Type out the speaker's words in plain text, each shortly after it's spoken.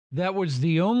That was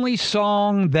the only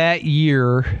song that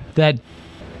year that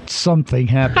something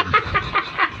happened.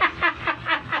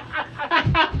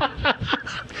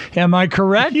 Am I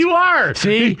correct? You are.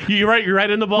 See? You're right. You're right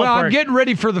in the ballpark. Well, I'm getting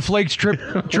ready for the Flakes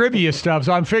trivia stuff,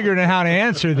 so I'm figuring out how to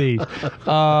answer these.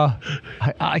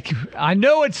 I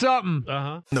know it's something.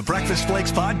 The Breakfast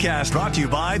Flakes podcast brought to you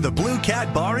by the Blue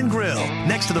Cat Bar and Grill,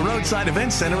 next to the Roadside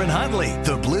Event Center in Huntley.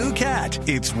 The Blue Cat,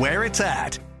 it's where it's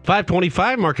at.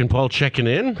 5:25, Mark and Paul checking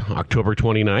in, October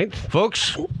 29th.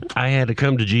 Folks, I had to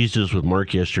come to Jesus with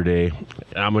Mark yesterday.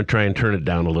 I'm going to try and turn it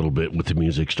down a little bit with the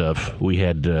music stuff. We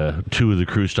had two of the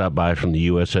crew stop by from the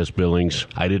USS Billings.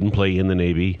 I didn't play in the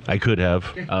Navy. I could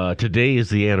have. Today is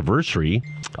the anniversary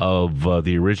of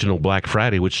the original Black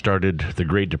Friday, which started the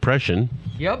Great Depression.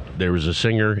 Yep. There was a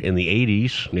singer in the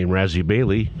 80s named Razzie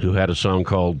Bailey who had a song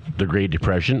called The Great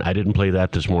Depression. I didn't play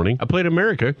that this morning. I played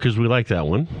America because we like that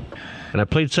one. And I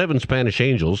played Seven Spanish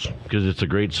Angels because it's a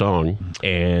great song.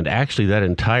 And actually that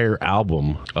entire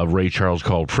album of Ray Charles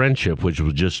called Friendship, which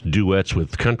was just duets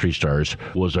with country stars,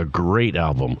 was a great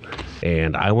album.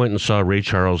 And I went and saw Ray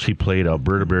Charles. He played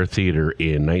Alberta Bear Theater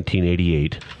in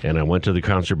 1988. And I went to the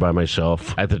concert by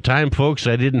myself. At the time, folks,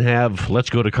 I didn't have let's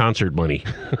go to concert money.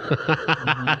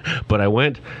 But I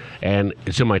went, and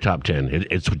it's in my top 10.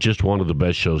 It's just one of the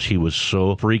best shows. He was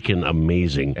so freaking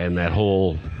amazing. And that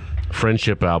whole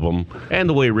Friendship album, and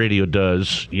the way radio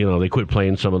does, you know, they quit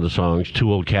playing some of the songs.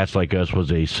 Two Old Cats Like Us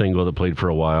was a single that played for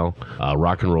a while.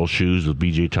 Rock and Roll Shoes with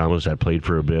B.J. Thomas, that played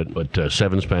for a bit. But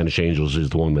Seven Spanish Angels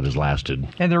is the one that has lasted.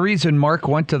 And the reason Mark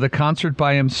went to the concert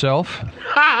by himself?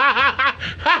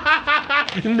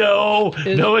 No,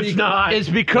 it's not. It's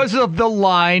because of the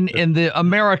line in the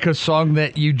America song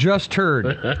that you just heard.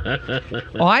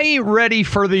 Well, I ain't ready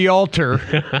for the altar,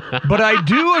 but I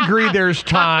do agree there's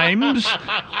times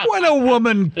when a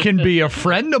woman can be a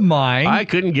friend of mine. I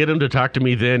couldn't get him to talk to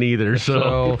me then either,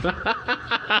 so.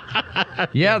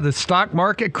 Yeah, the stock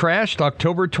market crashed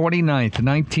October 29th,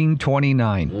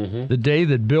 1929, the day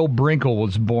that Bill Brinkle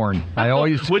was born.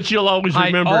 Which you'll always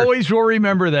remember. I always will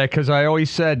remember that because I always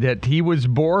said that he was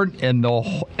born and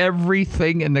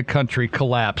everything in the country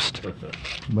collapsed.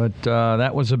 But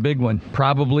that was a big one.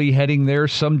 Probably heading there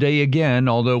someday again,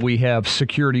 although we have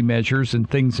security measures and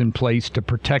things in place to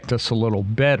protect us a little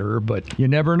better. But you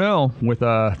never know. With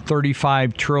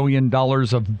 $35 trillion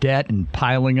of debt and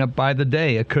piling up by the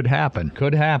day, it could happen.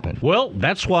 Could happen. Well,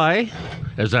 that's why,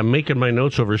 as I'm making my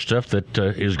notes over stuff that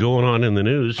is going on in the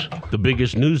news, the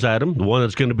biggest news item, the one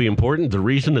that's going to be important, the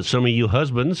reason that some of you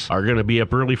husbands are going to be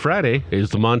up early Friday is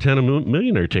the Montana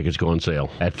Millionaire tickets go on sale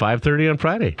at 5:30 on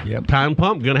Friday. Yep. Time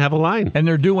Pump going to have a line. And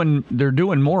they're doing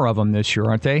more of them this year,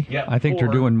 aren't they? Yep. I think they're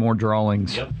doing more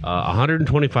drawings. Yep.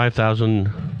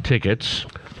 125,000 tickets.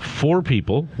 4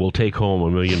 people will take home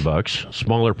 $1 million.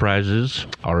 Smaller prizes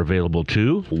are available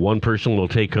too. One person will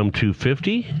take home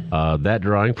 $250. That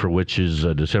drawing, for which is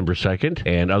December 2nd,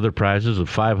 and other prizes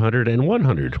of $500 and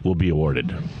 $100 will be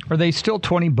awarded. Are they still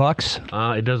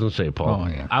 $20? It doesn't say, Paul. Oh,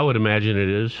 yeah. I would imagine it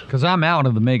is. Because I'm out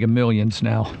of the Mega Millions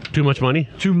now. Too much money?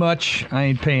 Too much. I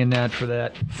ain't paying that for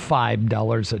that.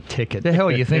 $5 a ticket. The hell,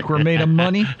 you think we're made of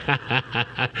money?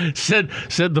 said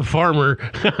the farmer.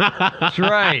 That's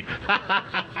right.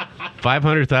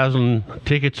 500,000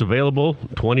 tickets available,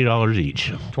 $20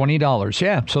 each. $20,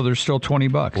 yeah. So there's still $20.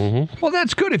 Mm-hmm. Well,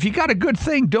 that's good. If you got a good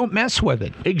thing, don't mess with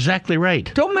it. Exactly right.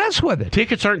 Don't mess with it.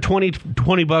 Tickets aren't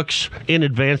 $20 in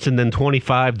advance and then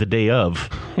 $25 the day of.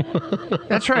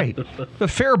 That's right. The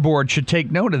Fair Board should take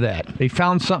note of that. They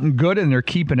found something good and they're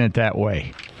keeping it that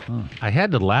way. I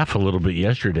had to laugh a little bit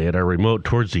yesterday at our remote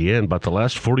towards the end, but the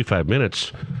last 45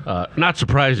 minutes, not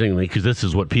surprisingly, because this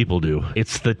is what people do,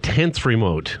 it's the 10th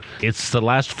remote. It's the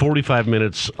last 45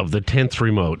 minutes of the 10th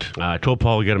remote. I told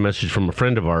Paul we got a message from a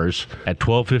friend of ours at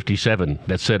 12:57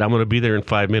 that said, I'm going to be there in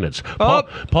 5 minutes.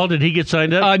 Paul, did he get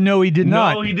signed up? No, he did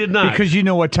not. No, he did not. Because you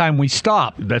know what time we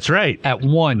stop. That's right. At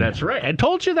 1. That's right. I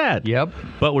told you that. Yep.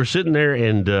 But we're sitting there,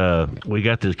 and we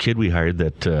got this kid we hired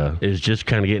that is just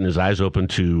kind of getting his eyes open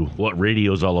to what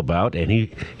radio's all about, and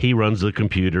he runs the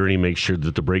computer and he makes sure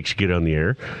that the breaks get on the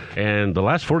air. And the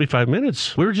last 45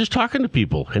 minutes, we were just talking to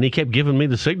people, and he kept giving me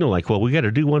the signal like, well, we got to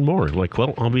do one more. I'm like,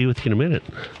 well, I'll be with you in a minute.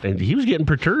 And he was getting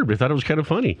perturbed. I thought it was kind of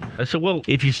funny. I said, well,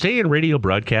 if you stay in radio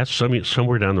broadcasts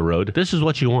somewhere down the road, this is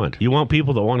what you want. You want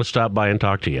people that want to stop by and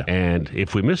talk to you. And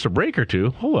if we miss a break or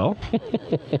two, oh well.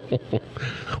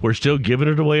 We're still giving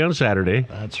it away on Saturday.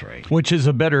 That's right. Which is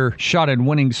a better shot at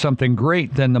winning something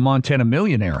great than the Montana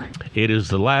Millionaire. millionaire. It is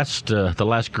the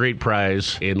last great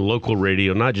prize in local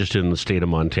radio, not just in the state of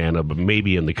Montana, but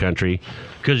maybe in the country.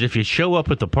 Because if you show up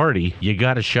at the party, you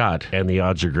got a shot, and the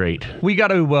odds are great. We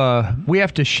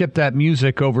have to ship that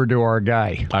music over to our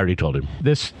guy. I already told him.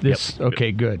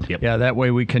 Okay, good. Yep. Yeah, that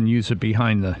way we can use it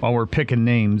while we're picking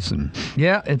names. And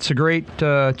yeah, it's a great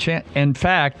chance. In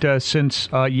fact, since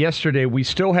yesterday, we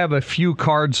still have a few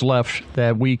cards left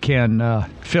that we can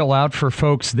fill out for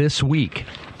folks this week.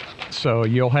 So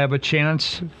you'll have a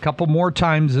chance a couple more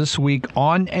times this week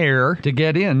on air to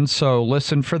get in. So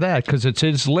listen for that, because it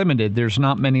is limited. There's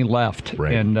not many left.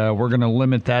 Right. And we're going to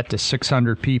limit that to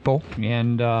 600 people.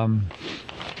 And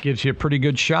gives you a pretty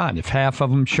good shot. If half of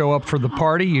them show up for the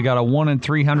party, you got a 1 in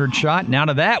 300 shot. And out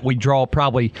of that, we draw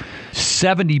probably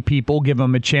 70 people, give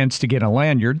them a chance to get a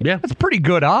lanyard. Yeah. That's pretty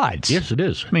good odds. Yes, it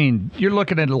is. I mean, you're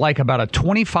looking at like about a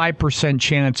 25%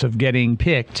 chance of getting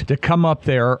picked to come up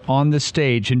there on the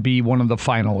stage and be one of the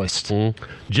finalists.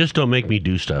 Just don't make me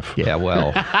do stuff. Yeah,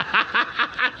 well,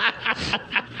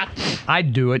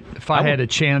 I'd do it if I had a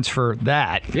chance for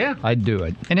that. Yeah. I'd do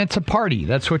it. And it's a party.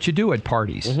 That's what you do at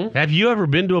parties. Mm-hmm. Have you ever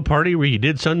been to a party where you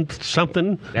did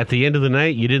something at the end of the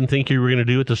night you didn't think you were going to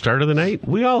do at the start of the night?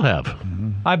 We all have.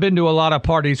 Mm-hmm. I've been to a lot of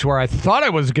parties where I thought I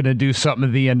was going to do something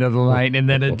at the end of the night, and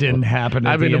then it didn't happen.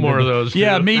 I've been to more of those, too.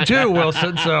 Yeah, me too,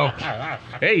 Wilson. So,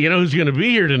 hey, you know who's going to be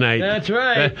here tonight? That's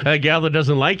right. A gal that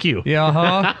doesn't like you. Yeah,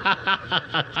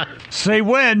 huh? Say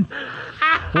when.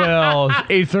 Well,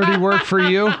 8:30 work for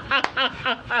you?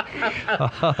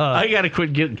 I gotta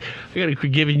quit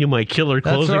giving you my killer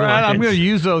closing That's all right. lines. I'm going to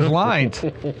use those lines.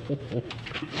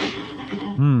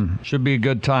 Should be a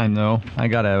good time, though. I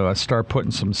got to start putting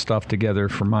some stuff together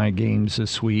for my games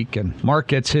this week. And Mark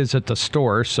gets his at the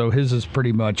store, so his is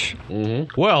pretty much...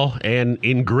 Mm-hmm. Well, and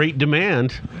in great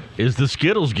demand is the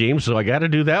Skittles game, so I got to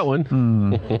do that one.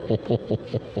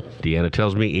 Deanna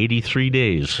tells me 83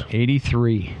 days.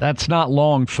 83. That's not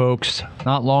long, folks.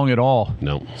 Not long at all.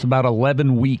 No. It's about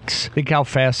 11 weeks. Think how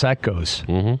fast that goes.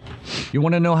 Mm-hmm. You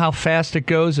want to know how fast it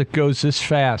goes? It goes this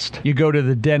fast. You go to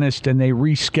the dentist and they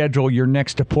reschedule your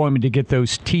next appointment to get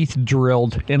those teeth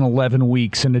drilled in 11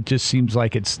 weeks, and it just seems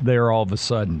like it's there all of a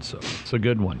sudden. So it's a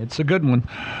good one. It's a good one.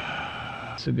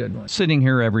 It's a good one. Sitting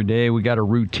here every day, we got a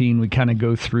routine. We kind of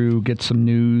go through, get some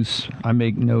news. I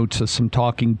make notes of some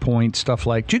talking points, stuff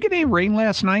like, did you get any rain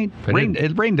last night?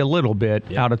 It rained a little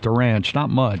bit out at the ranch, not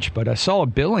much, but I saw a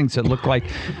Billings that looked like,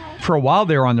 for a while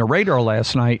there on the radar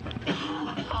last night,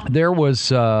 there was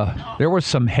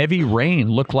some heavy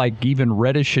rain, looked like even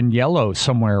reddish and yellow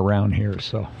somewhere around here.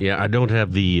 So yeah, I don't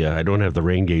have the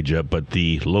rain gauge up, but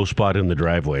the low spot in the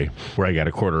driveway where I got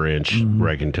a 1/4 inch where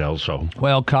I can tell. So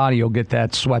well, Connie will get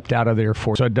that swept out of there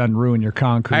for so it doesn't ruin your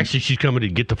concrete. Actually, she's coming to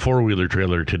get the 4-wheeler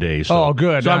trailer today. So. Oh,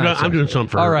 good. So I'm doing something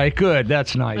for her. All right, good.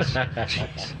 That's nice.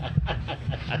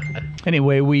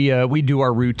 Anyway, we do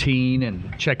our routine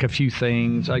and check a few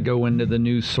things. I go into the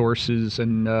news sources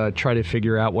and try to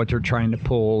figure out what they're trying to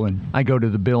pull. And I go to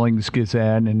the Billings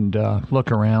Gazette and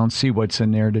look around, see what's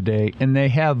in there today. And they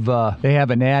have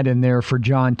an ad in there for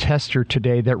Jon Tester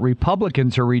today that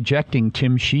Republicans are rejecting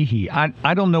Tim Sheehy.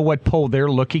 I don't know what poll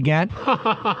they're looking at,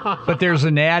 but there's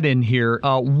an ad in here.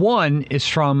 One is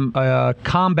from a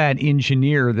combat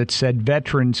engineer that said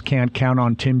veterans can't count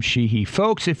on Tim Sheehy.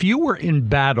 Folks, if you were in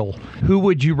battle, who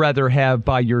would you rather have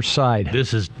by your side?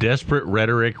 This is desperate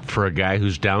rhetoric for a guy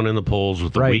who's down in the polls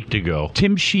with a week to go.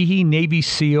 Tim Sheehy, Navy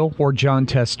SEAL, or Jon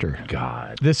Tester?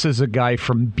 God. This is a guy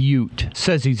from Butte.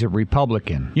 Says he's a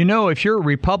Republican. You know, if you're a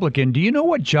Republican, do you know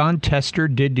what Jon Tester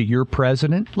did to your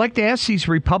president? I'd like to ask these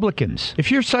Republicans.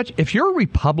 If you're a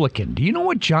Republican, do you know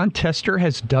what Jon Tester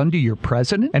has done to your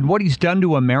president and what he's done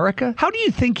to America? How do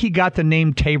you think he got the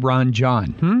name Tehran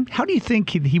John? How do you think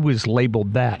he was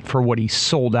labeled that for what he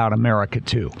sold out America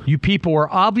to? You people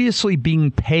are obviously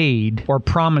being paid or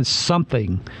promised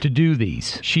something to do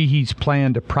these. Sheehy's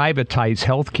plan to privatize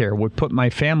healthcare would put my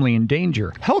family in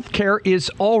danger. Healthcare is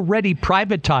already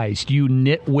privatized, you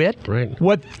nitwit. Right.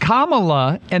 What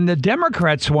Kamala and the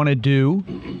Democrats want to do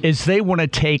is they want to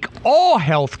take all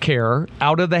healthcare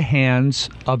out of the hands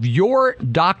of your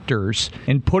doctors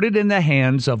and put it in the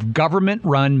hands of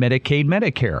government-run Medicaid,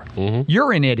 Medicare.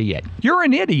 You're an idiot. You're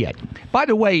an idiot. By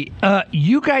the way,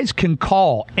 you guys Americans can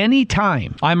call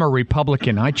anytime. I'm a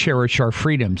Republican. I cherish our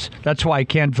freedoms. That's why I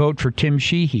can't vote for Tim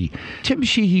Sheehy. Tim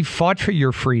Sheehy fought for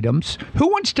your freedoms. Who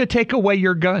wants to take away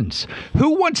your guns?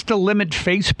 Who wants to limit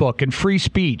Facebook and free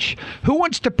speech? Who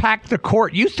wants to pack the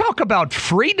court? You talk about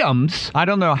freedoms. I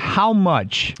don't know how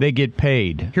much they get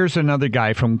paid. Here's another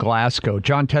guy from Glasgow.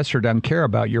 Jon Tester doesn't care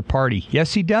about your party.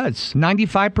 Yes, he does.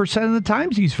 95% of the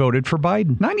times he's voted for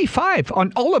Biden. 95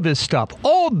 on all of his stuff.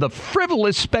 All the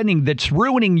frivolous spending that's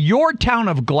ruining your town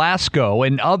of Glasgow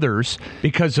and others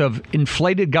because of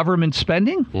inflated government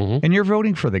spending. And you're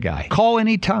voting for the guy. Call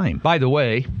anytime. By the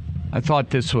way, I thought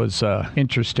this was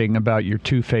interesting about your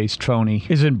two-faced phony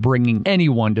isn't bringing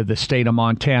anyone to the state of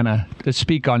Montana to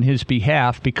speak on his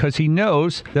behalf because he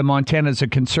knows that Montana is a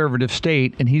conservative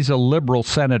state and he's a liberal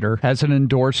senator, hasn't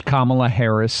endorsed Kamala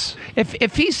Harris.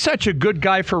 If he's such a good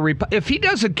guy for if he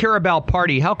doesn't care about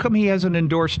party, how come he hasn't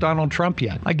endorsed Donald Trump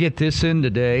yet? I get this in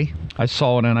today. I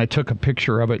saw it and I took a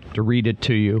picture of it to read it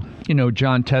to you. You know,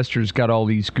 Jon Tester's got all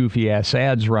these goofy-ass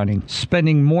ads running,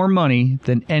 spending more money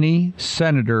than any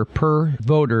senator per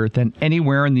voter than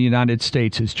anywhere in the United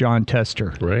States is Jon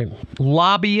Tester. Right.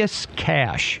 Lobbyist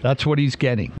cash. That's what he's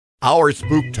getting. Our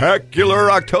spooktacular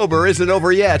October isn't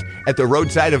over yet at the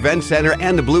Roadside Event Center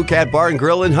and the Blue Cat Bar and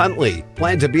Grill in Huntley.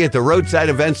 Plan to be at the Roadside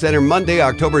Event Center Monday,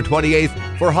 October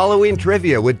 28th for Halloween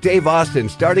trivia with Dave Austin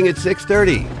starting at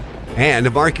 6:30.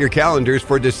 And mark your calendars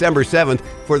for December 7th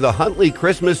for the Huntley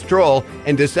Christmas Stroll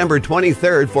and December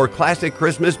 23rd for Classic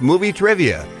Christmas Movie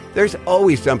Trivia. There's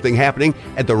always something happening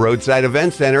at the Roadside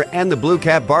Event Center and the Blue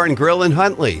Cat Bar and Grill in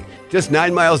Huntley, just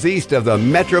 9 miles east of the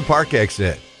Metro Park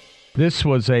exit. This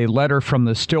was a letter from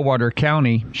the Stillwater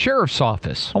County Sheriff's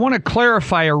Office. I want to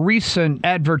clarify a recent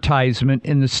advertisement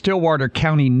in the Stillwater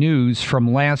County News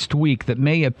from last week that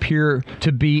may appear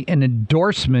to be an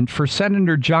endorsement for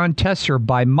Senator Jon Tester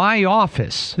by my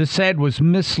office. This ad was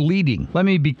misleading. Let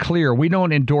me be clear. We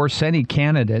don't endorse any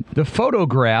candidate. The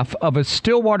photograph of a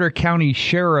Stillwater County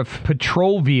Sheriff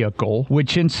patrol vehicle,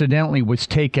 which incidentally was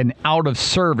taken out of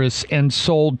service and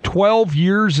sold 12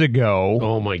 years ago.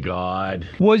 Oh, my God.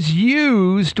 Was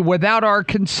used without our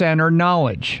consent or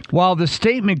knowledge. While the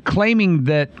statement claiming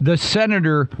that the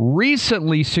senator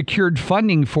recently secured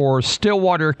funding for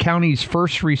Stillwater County's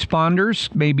first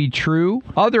responders may be true,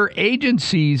 other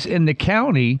agencies in the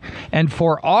county and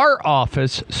for our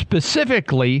office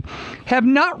specifically have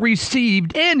not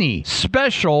received any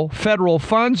special federal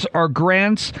funds or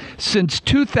grants since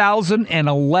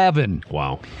 2011.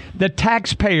 Wow. The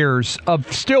taxpayers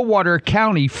of Stillwater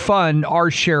County fund our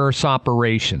sheriff's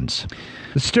operations.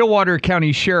 The Stillwater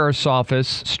County Sheriff's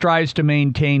Office strives to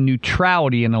maintain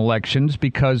neutrality in elections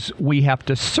because we have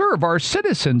to serve our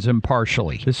citizens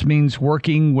impartially. This means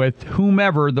working with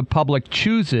whomever the public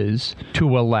chooses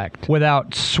to elect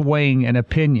without swaying an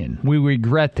opinion. We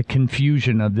regret the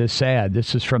confusion of this ad.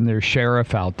 This is from their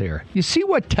sheriff out there. You see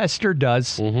what Tester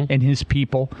does and his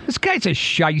people? This guy's a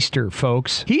shyster,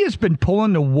 folks. He has been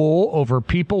pulling the wool over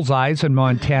people's eyes in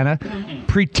Montana,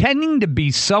 pretending to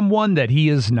be someone that he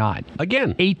is not. Again,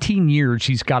 18 years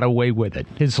he's got away with it.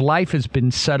 His life has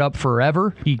been set up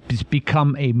forever. He's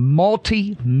become a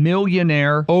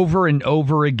multi-millionaire over and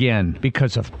over again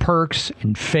because of perks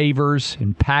and favors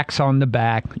and pats on the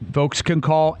back. Folks can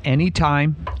call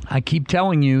anytime. I keep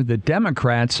telling you, the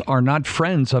Democrats are not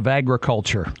friends of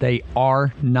agriculture. They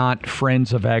are not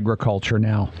friends of agriculture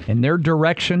now. In their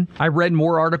direction, I read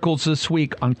more articles this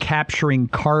week on capturing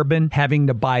carbon, having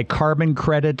to buy carbon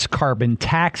credits, carbon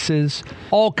taxes,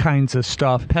 all kinds of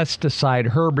stuff, pesticide,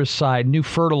 herbicide, new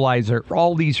fertilizer,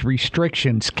 all these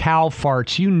restrictions, cow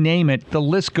farts, you name it. The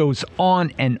list goes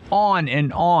on and on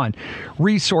and on.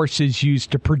 Resources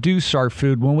used to produce our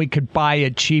food when we could buy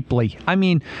it cheaply. I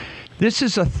mean, this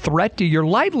is a threat to your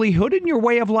livelihood and your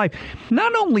way of life.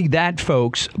 Not only that,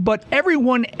 folks, but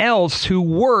everyone else who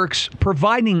works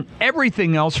providing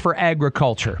everything else for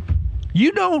agriculture.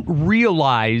 You don't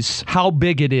realize how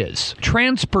big it is.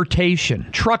 Transportation,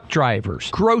 truck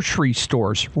drivers, grocery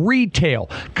stores, retail,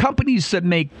 companies that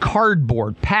make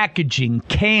cardboard, packaging,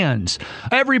 cans,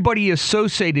 everybody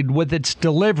associated with its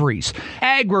deliveries,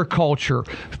 agriculture,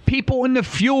 people in the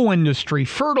fuel industry,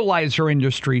 fertilizer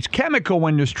industries, chemical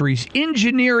industries,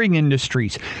 engineering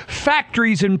industries,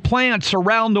 factories and plants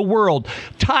around the world,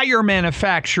 tire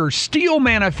manufacturers, steel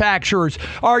manufacturers.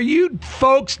 Are you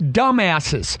folks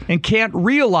dumbasses and can't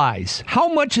realize how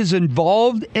much is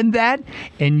involved in that?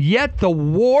 And yet the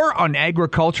war on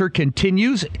agriculture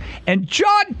continues. And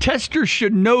Jon Tester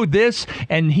should know this,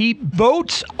 and he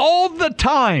votes all the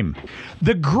time.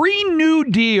 The Green New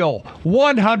Deal,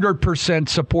 100%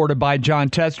 supported by Jon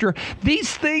Tester.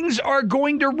 These things are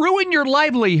going to ruin your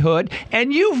livelihood,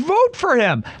 and you vote for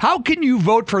him. How can you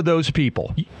vote for those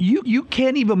people? You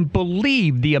can't even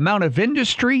believe the amount of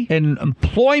industry and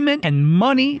employment and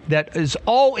money that is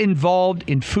all involved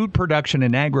in food production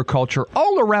and agriculture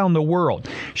all around the world.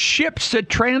 Ships that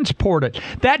transport it.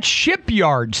 That's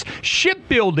shipyards,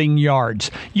 shipbuilding yards.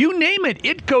 You name it.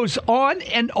 It goes on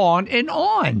and on and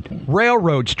on.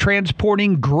 Railroads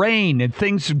transporting grain and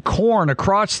things, corn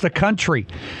across the country,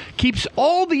 keeps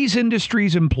all these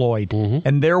industries employed,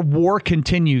 and their war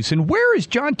continues. And where is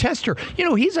Jon Tester? You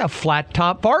know, he's a flat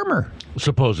top farmer.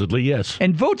 Supposedly, yes.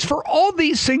 And votes for all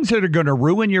these things that are going to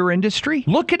ruin your industry.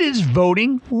 Look at his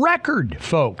voting record,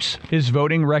 folks. His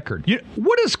voting record.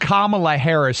 What does Kamala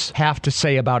Harris have to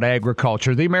say about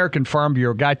agriculture? The American Farm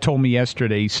Bureau guy told me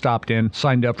yesterday, he stopped in,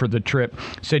 signed up for the trip,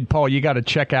 said, Paul, you got to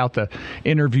check out the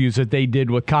interviews that they did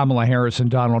with Kamala Harris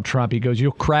and Donald Trump. He goes,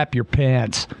 you'll crap your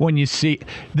pants when you see.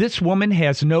 This woman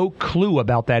has no clue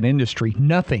about that industry.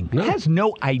 Nothing. No. Has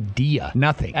no idea.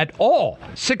 Nothing at all.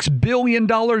 $6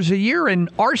 billion a year in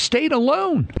our state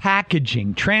alone.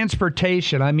 Packaging,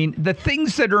 transportation, I mean, the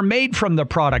things that are made from the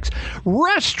products.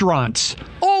 Restaurants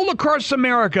all across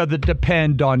America that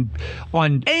depend on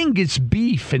Angus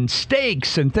beef and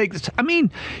steaks and things. I mean,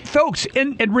 folks,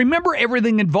 and remember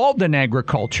everything involved in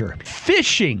agriculture.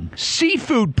 Fishing,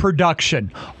 seafood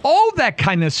production, all that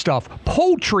kind of stuff.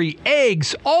 Poultry,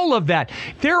 eggs, all of that.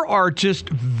 There are just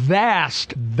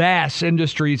vast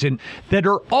industries that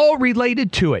are all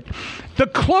related to it. The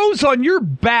clothes on your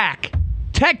back,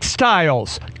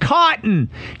 textiles, cotton,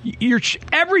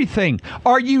 everything.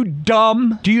 Are you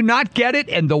dumb? Do you not get it?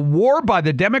 And the war by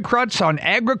the Democrats on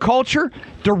agriculture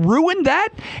to ruin that?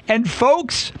 And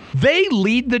folks, they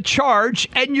lead the charge,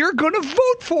 and you're going to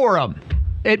vote for them.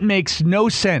 It makes no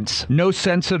sense. No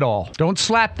sense at all. Don't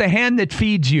slap the hand that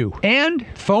feeds you. And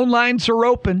phone lines are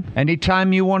open.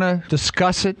 Anytime you want to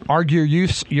discuss it, argue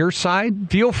your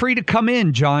side, feel free to come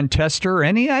in, Jon Tester.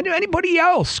 Anybody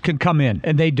else can come in.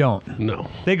 And they don't. No.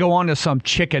 They go on to some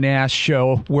chicken-ass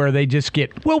show where they just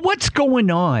get, well, what's going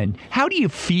on? How do you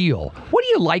feel? What do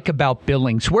you like about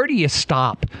Billings? Where do you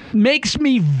stop? Makes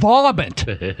me vomit,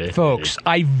 folks.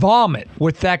 I vomit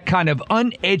with that kind of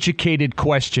uneducated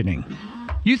questioning.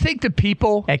 You think the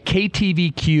people at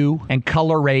KTVQ and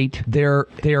Color 8, their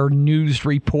news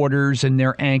reporters and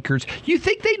their anchors, you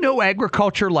think they know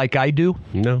agriculture like I do?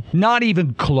 No. Not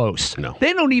even close. No.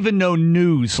 They don't even know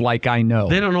news like I know.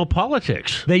 They don't know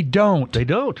politics. They don't. They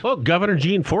don't. Oh, Governor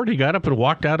Gene Ford, he got up and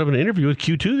walked out of an interview with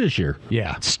Q2 this year.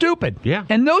 Yeah. Stupid. Yeah.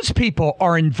 And those people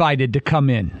are invited to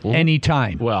come in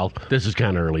anytime. Well, this is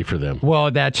kind of early for them. Well,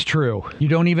 that's true. You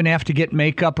don't even have to get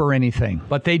makeup or anything.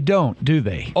 But they don't, do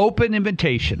they? Open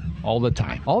invitation. All the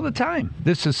time. All the time.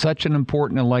 This is such an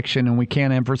important election, and we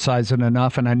can't emphasize it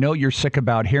enough. And I know you're sick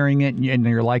about hearing it, and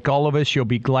you're like all of us, you'll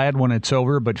be glad when it's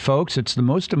over. But, folks, it's the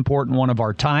most important one of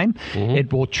our time.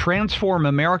 It will transform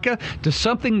America to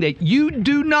something that you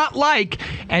do not like,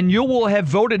 and you will have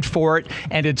voted for it,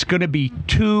 and it's going to be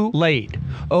too late.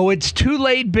 Oh, it's too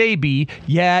late, baby.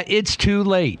 Yeah, it's too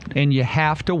late. And you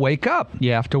have to wake up.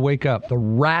 You have to wake up. The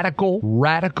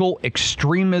radical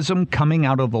extremism coming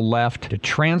out of the left to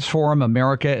transform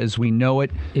America as we know it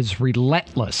is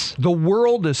relentless. The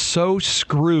world is so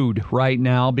screwed right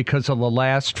now because of the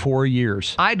last 4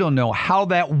 years. I don't know how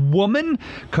that woman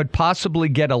could possibly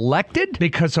get elected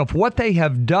because of what they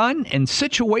have done in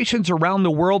situations around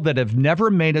the world that have never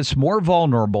made us more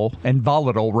vulnerable and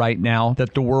volatile right now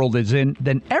that the world is in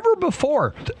than ever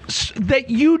before. That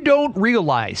you don't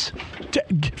realize.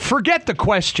 Forget the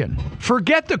question.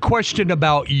 Forget the question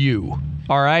about you.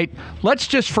 All right, let's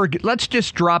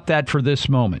just drop that for this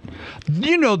moment.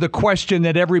 You know the question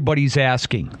that everybody's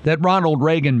asking, that Ronald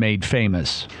Reagan made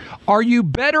famous. Are you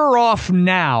better off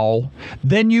now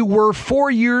than you were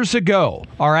 4 years ago?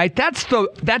 All right, that's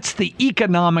the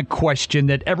economic question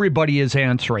that everybody is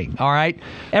answering. All right,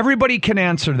 everybody can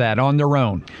answer that on their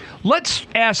own. Let's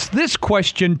ask this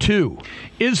question too.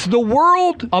 Is the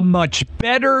world a much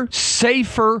better,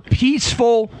 safer,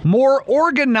 peaceful, more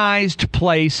organized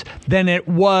place than it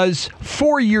was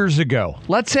 4 years ago.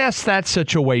 Let's ask that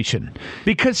situation.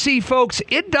 Because, see, folks,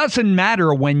 it doesn't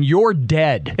matter when you're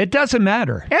dead. It doesn't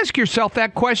matter. Ask yourself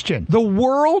that question. The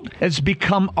world has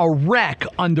become a wreck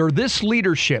under this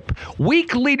leadership.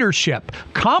 Weak leadership,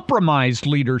 compromised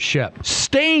leadership,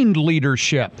 stained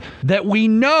leadership that we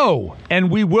know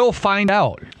and we will find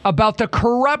out about the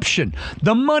corruption,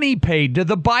 the money paid to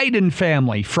the Biden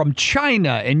family from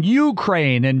China and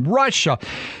Ukraine and Russia.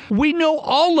 We know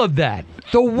all of that.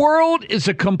 The world is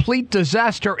a complete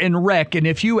disaster and wreck, and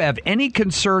if you have any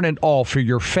concern at all for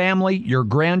your family, your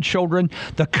grandchildren,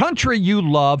 the country you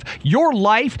love, your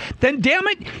life, then damn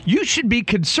it, you should be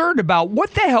concerned about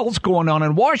what the hell's going on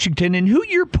in Washington and who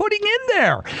you're putting in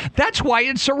there. That's why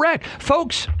it's a wreck.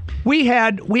 Folks, we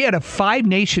had a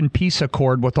 5-nation peace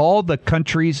accord with all the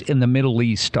countries in the Middle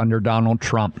East under Donald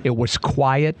Trump. It was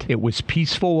quiet. It was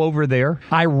peaceful over there.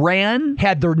 Iran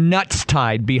had their nuts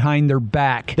tied behind their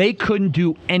back. They couldn't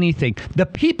do anything. The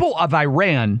people of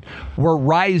Iran were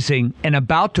rising and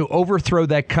about to overthrow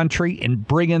that country and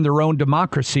bring in their own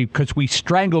democracy because we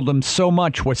strangled them so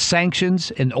much with sanctions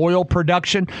and oil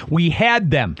production. We had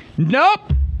them.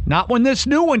 Nope. Not when this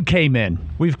new one came in.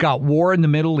 We've got war in the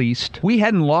Middle East. We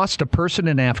hadn't lost a person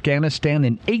in Afghanistan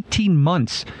in 18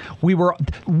 months.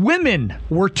 Women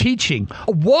were teaching,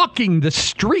 walking the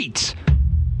streets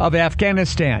of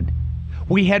Afghanistan.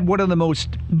 We had one of the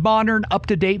most modern,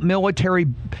 up-to-date military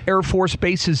Air Force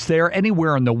bases there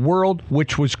anywhere in the world,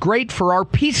 which was great for our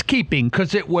peacekeeping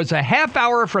because it was a half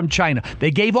hour from China.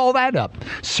 They gave all that up,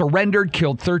 surrendered,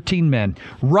 killed 13 men.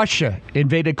 Russia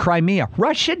invaded Crimea.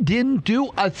 Russia didn't do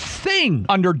a thing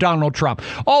under Donald Trump.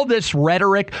 All this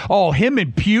rhetoric, him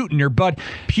and Putin are, but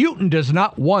Putin does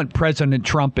not want President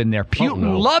Trump in there.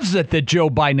 Putin loves it that Joe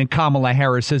Biden and Kamala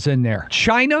Harris is in there.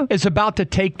 China is about to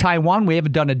take Taiwan. We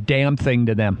haven't done a damn thing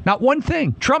to them. Not one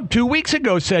thing. Trump 2 weeks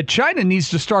ago said China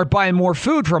needs to start buying more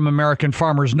food from American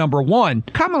farmers, number one.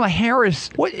 Kamala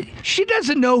Harris, she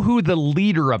doesn't know who the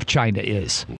leader of China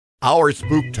is. Our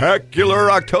spooktacular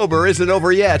October isn't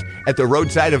over yet at the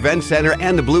Roadside Event Center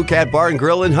and the Blue Cat Bar and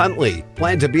Grill in Huntley.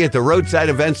 Plan to be at the Roadside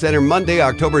Event Center Monday,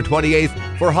 October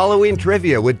 28th for Halloween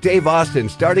trivia with Dave Austin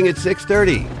starting at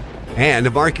 6:30.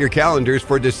 And mark your calendars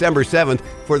for December 7th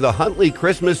for the Huntley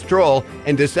Christmas Stroll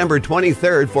and December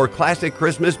 23rd for Classic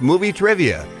Christmas Movie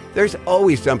Trivia. There's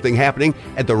always something happening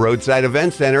at the Roadside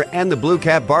Event Center and the Blue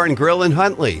Cat Bar and Grill in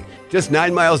Huntley, just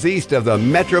 9 miles east of the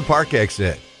Metro Park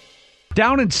exit.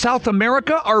 Down in South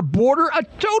America, our border, a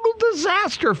total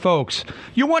disaster, folks.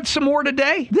 You want some more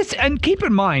today? And keep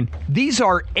in mind, these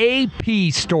are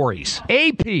AP stories.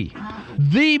 AP.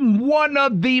 One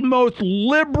of the most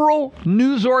liberal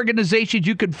news organizations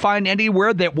you could find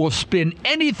anywhere that will spin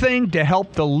anything to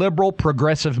help the liberal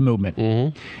progressive movement.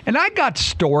 Mm-hmm. And I got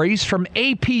stories from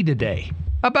AP today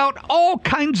about all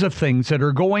kinds of things that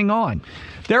are going on.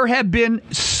 There have been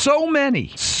so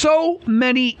many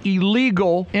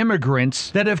illegal immigrants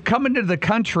that have come into the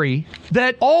country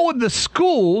that all of the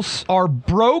schools are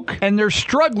broke and they're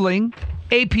struggling.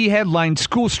 AP headline,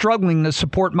 school struggling to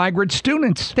support migrant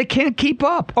students. They can't keep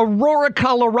up. Aurora,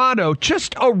 Colorado,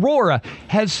 just Aurora,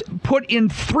 has put in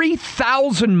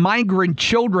 3,000 migrant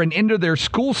children into their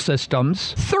school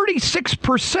systems.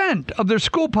 36% of their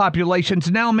school population is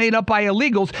now made up by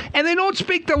illegals, and they don't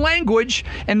speak the language.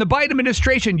 And the Biden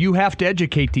administration, you have to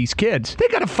educate these kids. They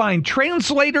got to find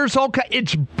translators.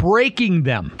 It's breaking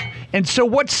them. And so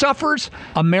what suffers?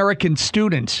 American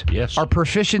students. Yes. Our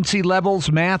proficiency levels,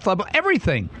 math level,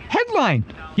 everything. Headline.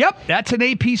 Yep, that's an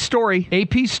AP story.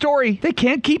 AP story. They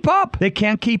can't keep up. They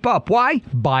can't keep up. Why?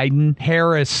 Biden,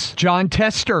 Harris, John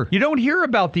Tester. You don't hear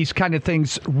about these kind of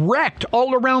things wrecked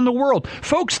all around the world.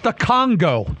 Folks, the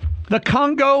Congo. The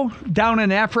Congo down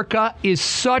in Africa is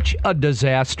such a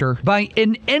disaster.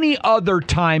 In any other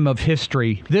time of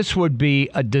history, this would be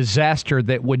a disaster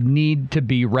that would need to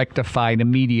be rectified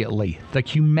immediately. The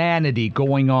humanity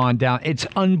going on down, it's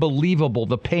unbelievable,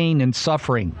 the pain and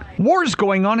suffering. Wars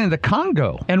going on in the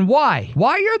Congo. And why?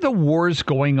 Why are the wars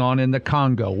going on in the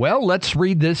Congo? Well, let's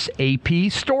read this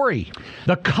AP story.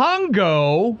 The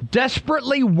Congo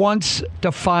desperately wants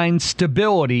to find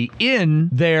stability in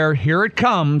their, here it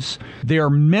comes, their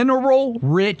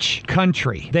mineral-rich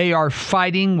country. They are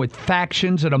fighting with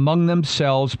factions and among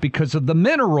themselves because of the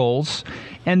minerals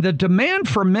and the demand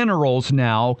for minerals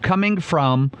now coming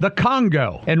from the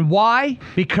Congo. And why?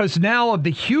 Because now of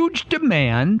the huge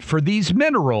demand for these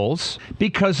minerals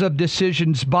because of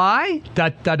decisions by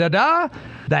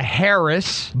the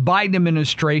Harris-Biden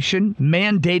administration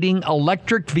mandating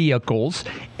electric vehicles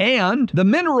and the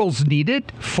minerals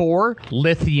needed for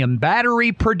lithium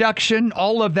battery production,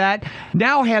 all of that,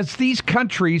 now has these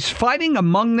countries fighting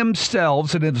among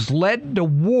themselves and has led to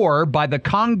war by the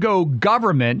Congo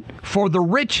government for the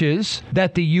riches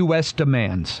that the U.S.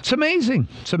 demands. It's amazing.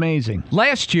 It's amazing.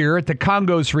 Last year, at the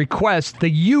Congo's request, the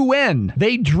UN,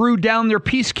 they drew down their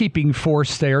peacekeeping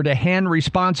force there to hand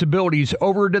responsibilities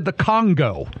over to the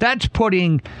Congo. That's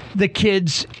putting the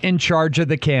kids in charge of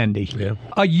the candy. Yeah.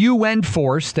 A UN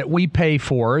force that we pay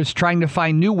for is trying to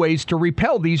find new ways to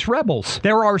repel these rebels.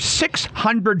 There are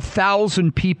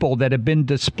 600,000 people that have been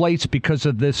displaced because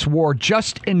of this war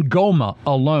just in Goma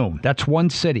alone. That's one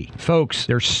city. Folks,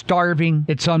 they're starving.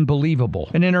 It's unbelievable.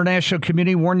 An international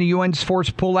community warned the UN's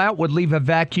forced pullout would leave a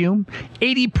vacuum.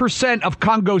 80% of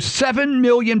Congo's 7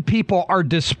 million people are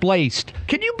displaced.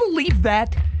 Can you believe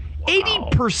that?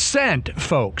 80%,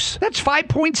 folks. That's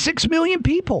 5.6 million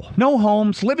people. No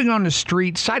homes, living on the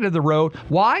street, side of the road.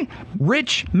 Why?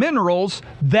 Rich minerals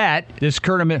that this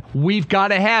current, we've got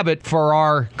to have it for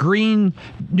our Green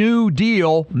New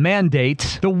Deal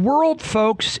mandates. The world,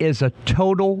 folks, is a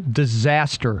total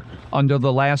disaster under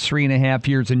the last 3.5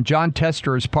 years, and Jon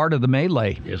Tester is part of the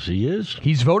melee. Yes, he is.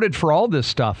 He's voted for all this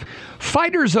stuff.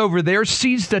 Fighters over there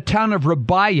seized the town of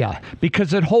Rabaya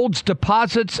because it holds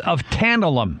deposits of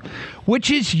tantalum,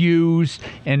 which is used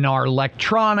in our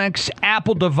electronics,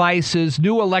 Apple devices,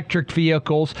 new electric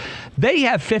vehicles. They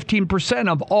have 15%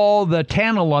 of all the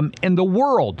tantalum in the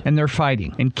world, and they're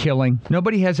fighting and killing.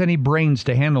 Nobody has any brains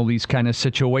to handle these kind of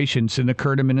situations in the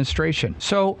current administration.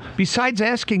 So besides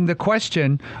asking the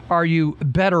question, are you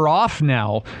better off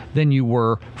now than you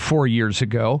were 4 years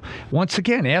ago? Once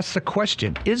again, ask the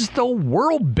question, is the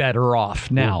world better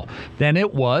off now than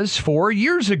it was 4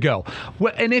 years ago?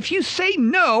 Well, and if you say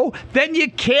no, then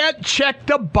you can't check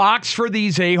the box for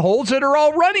these a-holes that are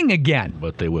all running again.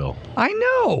 But they will. I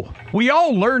know. We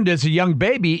all learned as a young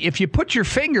baby, if you put your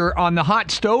finger on the hot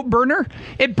stove burner,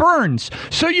 it burns.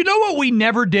 So you know what we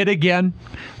never did again?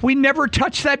 We never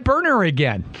touched that burner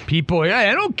again. People,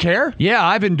 I don't care. Yeah,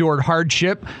 I've endured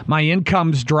hardship. My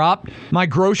income's dropped. My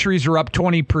groceries are up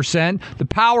 20%. The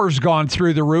power's gone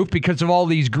through the roof because of all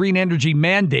these green energy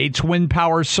mandates, wind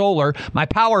power, solar. My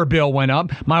power bill went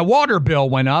up. My water bill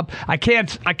went up. I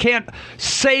can't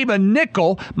save a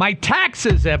nickel. My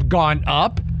taxes have gone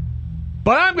up.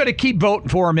 But I'm going to keep voting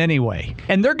for them anyway.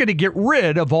 And they're going to get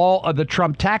rid of all of the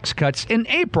Trump tax cuts in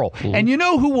April. And you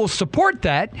know who will support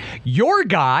that? Your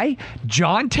guy,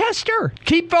 Jon Tester.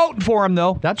 Keep voting for him,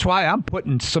 though. That's why I'm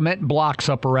putting cement blocks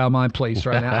up around my place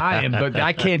right now.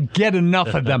 I can't get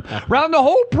enough of them. Around the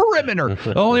whole perimeter.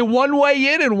 Only one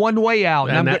way in and one way out.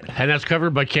 And that's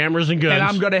covered by cameras and guns. And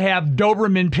I'm going to have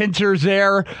Doberman pincers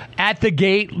there at the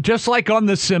gate, just like on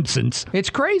The Simpsons.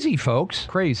 It's crazy, folks.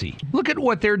 Crazy. Look at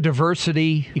what their diversity,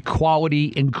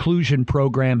 equality, inclusion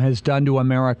program has done to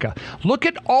America. Look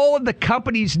at all of the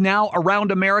companies now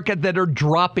around America that are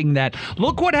dropping that.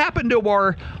 Look what happened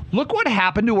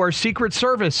to our Secret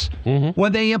Service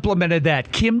when they implemented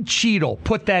that. Kim Cheadle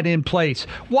put that in place.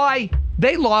 Why?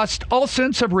 They lost all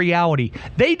sense of reality.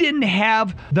 They didn't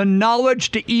have the knowledge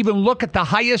to even look at the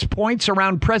highest points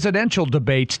around presidential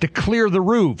debates to clear the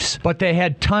roofs. But they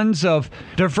had tons of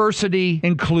diversity,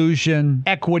 inclusion,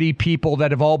 equity people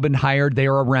that have all been hired. They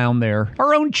are around there.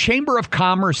 Our own Chamber of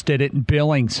Commerce did it in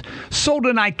Billings. Sold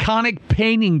an iconic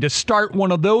painting to start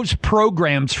one of those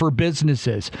programs for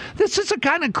businesses. This is the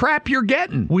kind of crap you're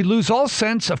getting. We lose all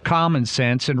sense of common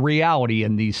sense and reality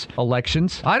in these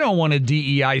elections. I don't want a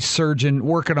DEI surgeon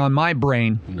working on my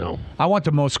brain. No. I want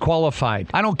the most qualified.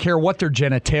 I don't care what their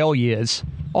genitalia is.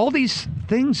 All these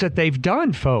things that they've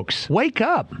done, folks. Wake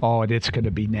up. Oh, it's going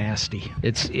to be nasty.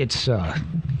 It's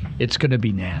going to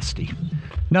be nasty.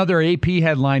 Another AP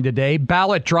headline today,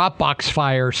 ballot Dropbox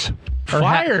fires.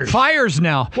 Fires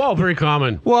now. Well, very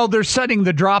common. Well, they're setting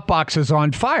the drop boxes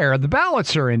on fire. The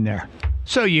ballots are in there.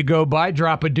 So you go by,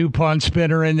 drop a DuPont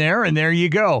spinner in there, and there you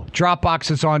go. Dropbox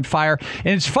is on fire.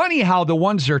 And it's funny how the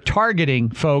ones they're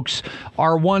targeting, folks,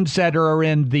 are ones that are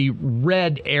in the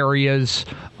red areas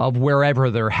of wherever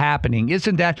they're happening.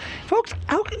 Isn't that? Folks,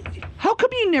 How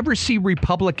come you never see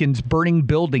Republicans burning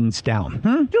buildings down?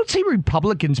 You don't see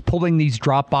Republicans pulling these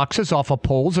drop boxes off of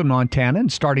poles in Montana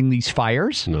and starting these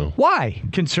fires? No. Why,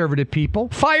 conservative people?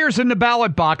 Fires in the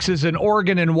ballot boxes in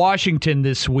Oregon and Washington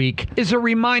this week is a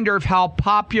reminder of how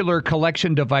popular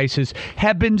collection devices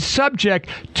have been subject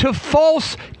to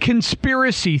false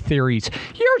conspiracy theories.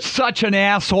 You're such an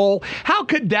asshole. How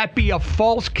could that be a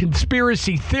false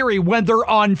conspiracy theory when they're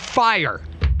on fire?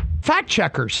 Fact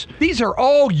checkers. These are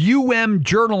all UM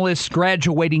journalists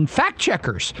graduating fact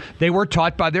checkers. They were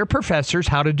taught by their professors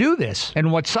how to do this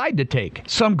and what side to take.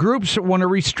 Some groups want to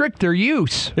restrict their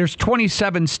use. There's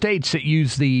 27 states that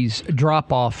use these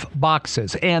drop-off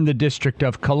boxes and the District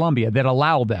of Columbia that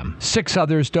allow them. 6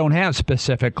 others don't have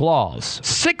specific laws.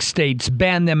 6 states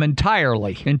banned them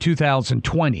entirely in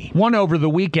 2020. One over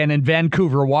the weekend in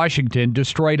Vancouver, Washington,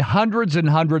 destroyed hundreds and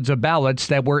hundreds of ballots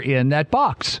that were in that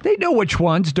box. They know which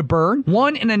ones to burn.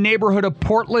 One in a neighborhood of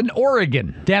Portland,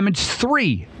 Oregon, damaged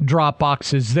 3 drop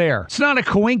boxes there. It's not a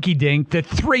coinky-dink that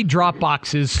 3 drop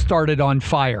boxes started on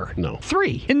fire. No.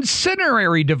 3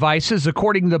 incendiary devices,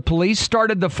 according to the police,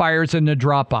 started the fires in the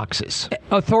drop boxes.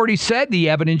 Authorities said the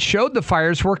evidence showed the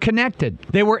fires were connected.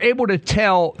 They were able to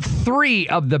tell 3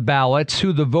 of the ballots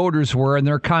who the voters were, and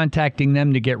they're contacting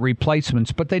them to get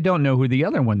replacements, but they don't know who the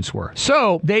other ones were.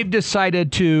 So they've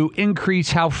decided to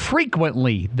increase how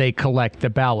frequently they collect the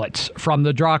ballots from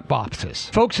the drop boxes.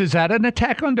 Folks, is that an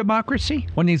attack on democracy?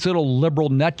 When these little liberal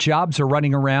nut jobs are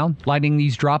running around lighting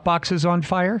these drop boxes on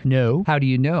fire? No. How do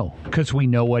you know? Because we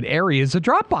know what areas the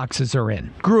drop boxes are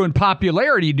in. Grew in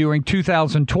popularity during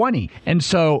 2020. And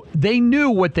so they knew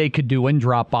what they could do in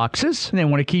drop boxes, and they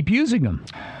want to keep using them.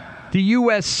 The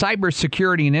U.S.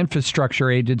 Cybersecurity and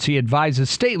Infrastructure Agency advises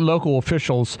state and local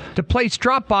officials to place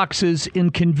drop boxes in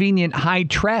convenient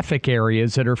high-traffic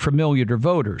areas that are familiar to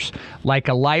voters, like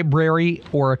a library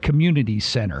or a community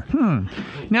center.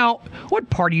 Now, what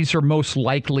parties are most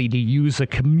likely to use a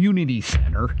community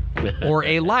center or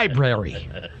a library?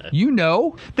 You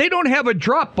know, they don't have a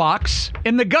drop box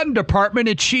in the gun department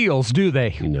at Shields, do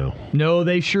they? No. No,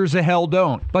 they sure as the hell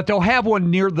don't. But they'll have one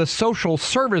near the social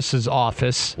services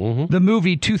office. The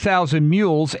movie 2000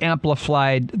 Mules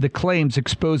amplified the claims,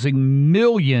 exposing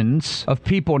millions of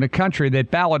people in the country that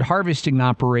ballot harvesting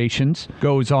operations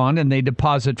goes on and they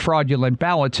deposit fraudulent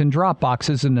ballots in drop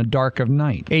boxes in the dark of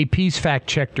night. AP's fact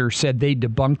checker said they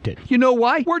debunked it. You know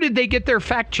why? Where did they get their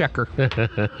fact checker?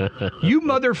 You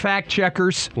mother fact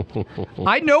checkers.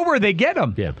 I know where they get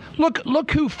them. Yeah. Look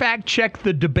who fact checked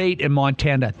the debate in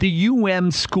Montana. The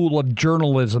UM School of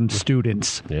Journalism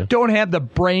students. Yeah. Don't have the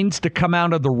brains to come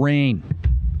out of the rain.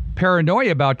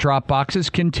 Paranoia about drop boxes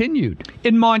continued.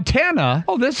 In Montana,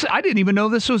 I didn't even know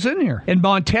this was in here. In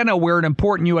Montana, where an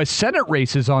important U.S. Senate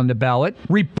race is on the ballot,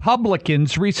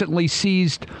 Republicans recently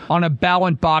seized on a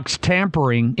ballot box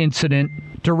tampering incident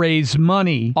to raise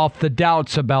money off the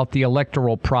doubts about the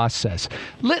electoral process.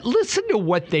 Listen to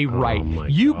what they write.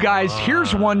 You guys,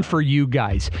 here's one for you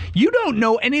guys. You don't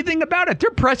know anything about it.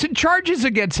 They're pressing charges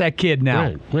against that kid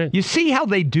now. Right. You see how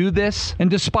they do this?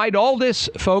 And despite all this,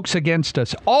 folks against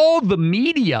us, all the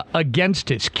media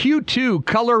against us, Q2,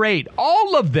 Color 8,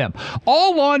 all of them,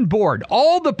 all on board,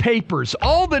 all the papers,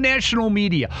 all the national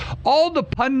media, all the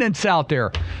pundits out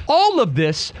there, all of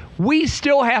this, we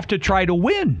still have to try to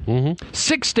win.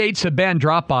 6 states have banned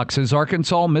drop boxes: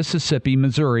 Arkansas, Mississippi,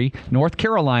 Missouri, North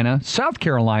Carolina, South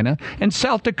Carolina, and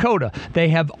South Dakota. They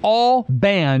have all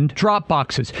banned drop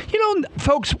boxes. You know,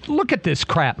 folks, look at this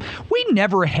crap. We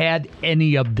never had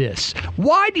any of this.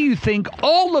 Why do you think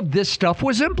all of this stuff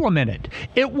was implemented?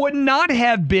 It would not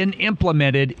have been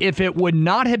implemented if it would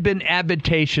not have been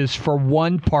advantageous for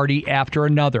one party after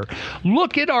another.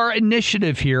 Look at our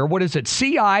initiative here. What is it?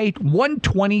 CI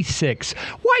 126.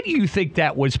 Why do you think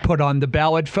that was put on the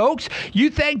ballot, folks? You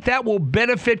think that will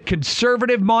benefit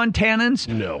conservative Montanans?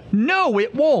 No. No,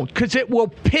 it won't, because it will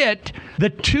pit the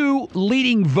 2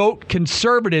 leading vote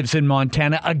conservatives in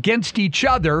Montana against each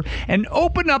other and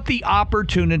open up the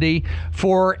opportunity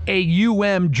for a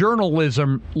UM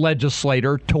journalism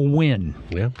legislator to win.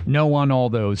 Yeah. No on all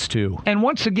those 2. And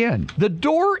once again, the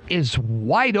door is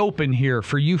wide open here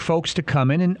for you folks to come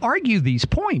in and argue these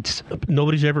points.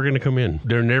 Nobody's ever going to come in.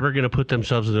 They're never going to put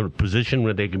themselves in a position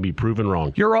where they can be proven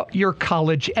wrong. You're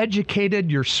college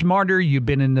educated, you're smarter, you've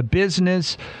been in the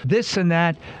business, this and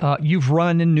that. You've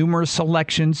run in numerous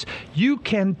elections. You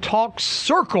can talk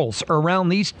circles around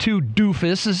these 2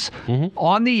 doofuses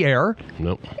on the air.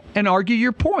 Nope. And argue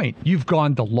your point. You've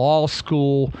gone to law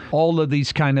school, all of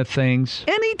these kind of things.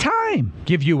 Anytime.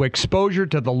 Give you exposure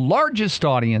to the largest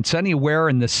audience anywhere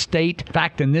in the state, in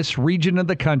fact, in this region of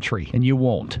the country, and you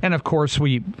won't. And of course,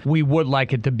 we would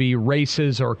like it it to be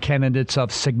races or candidates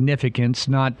of significance,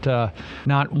 not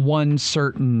one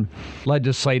certain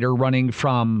legislator running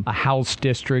from a House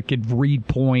district at Reed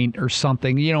Point or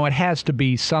something. It has to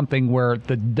be something where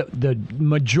the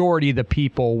majority of the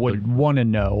people would want to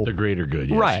know. The greater good,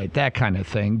 yes. Right, that kind of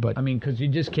thing. But, because you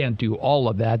just can't do all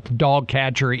of that. Dog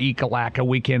catcher, Ekalaka,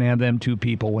 we can't have them two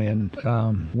people in.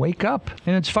 Wake up.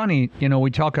 And it's funny,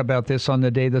 we talk about this on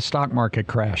the day the stock market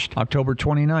crashed, October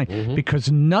 29th,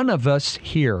 because none of us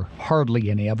here, hardly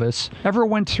any of us, ever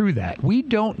went through that. We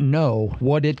don't know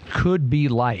what it could be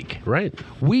like. Right.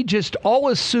 We just all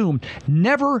assumed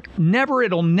never,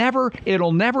 it'll never,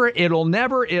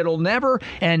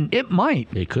 and it might.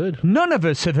 It could. None of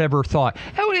us have ever thought,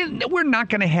 we're not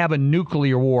going to have a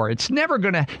nuclear war. It's never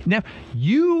going to.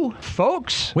 You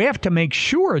folks, we have to make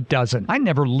sure it doesn't. I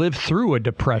never lived through a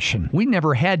depression. We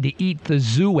never had to eat the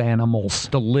zoo animals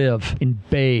to live and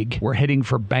beg. We're heading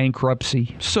for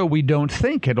bankruptcy, so we don't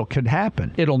think it could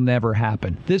happen. It'll never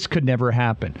happen. This could never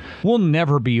happen. We'll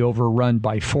never be overrun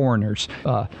by foreigners.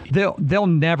 They'll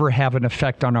never have an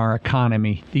effect on our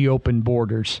economy. The open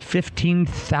borders.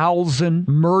 15,000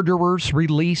 murderers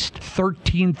released.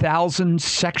 13,000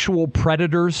 sexual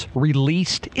predators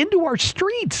released into our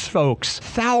streets, folks.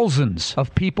 Thousands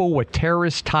of people with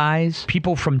terrorist ties.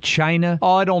 People from China.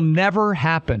 Oh, it'll never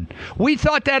happen. We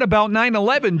thought that about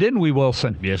 9/11, didn't we,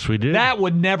 Wilson? Yes, we did. That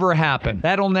would never happen.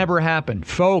 That'll never happen.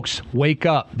 Folks, wake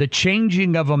up. The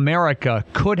changing of America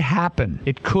could happen.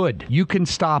 It could. You can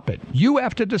stop it. You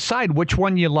have to decide which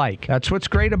one you like. That's what's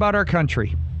great about our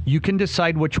country. You can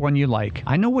decide which one you like.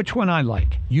 I know which one I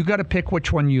like. You got to pick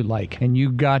which one you like. And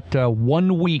you got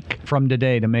 1 week from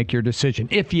today to make your decision.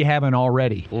 If you haven't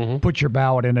already, put your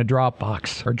ballot in a drop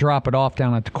box or drop it off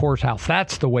down at the courthouse.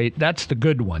 That's the way. That's the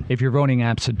good one. If you're voting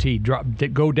absentee,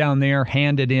 go down there,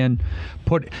 hand it in.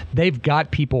 They've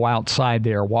got people outside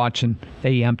there watching.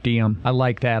 They empty them. I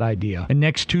like that idea. And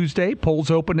next Tuesday, polls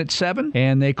open at 7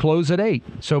 and they close at 8.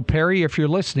 So Perry, if you're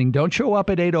listening, don't show up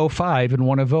at 8:05 and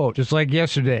want to vote. Just like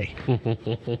yesterday.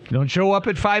 Don't show up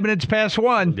at 5 minutes past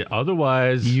 1.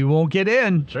 Otherwise, you won't get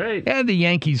in. That's right. And the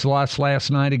Yankees lost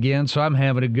last night again, so I'm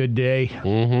having a good day.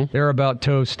 They're about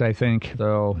toast, I think.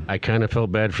 So I kind of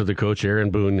felt bad for the coach, Aaron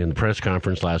Boone, in the press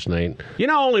conference last night.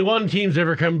 Only one team's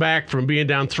ever come back from being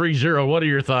down 3-0. What are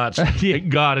your thoughts? Thank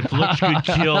God, it looks good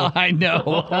chill. I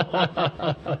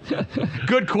know.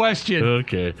 Good question.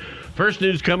 Okay. First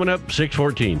news coming up,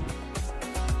 6:14.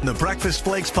 The Breakfast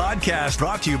Flakes podcast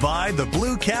brought to you by the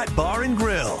Blue Cat Bar and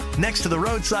Grill, next to the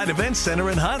Roadside Events Center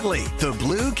in Huntley. The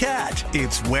Blue Cat,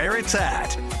 it's where it's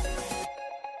at.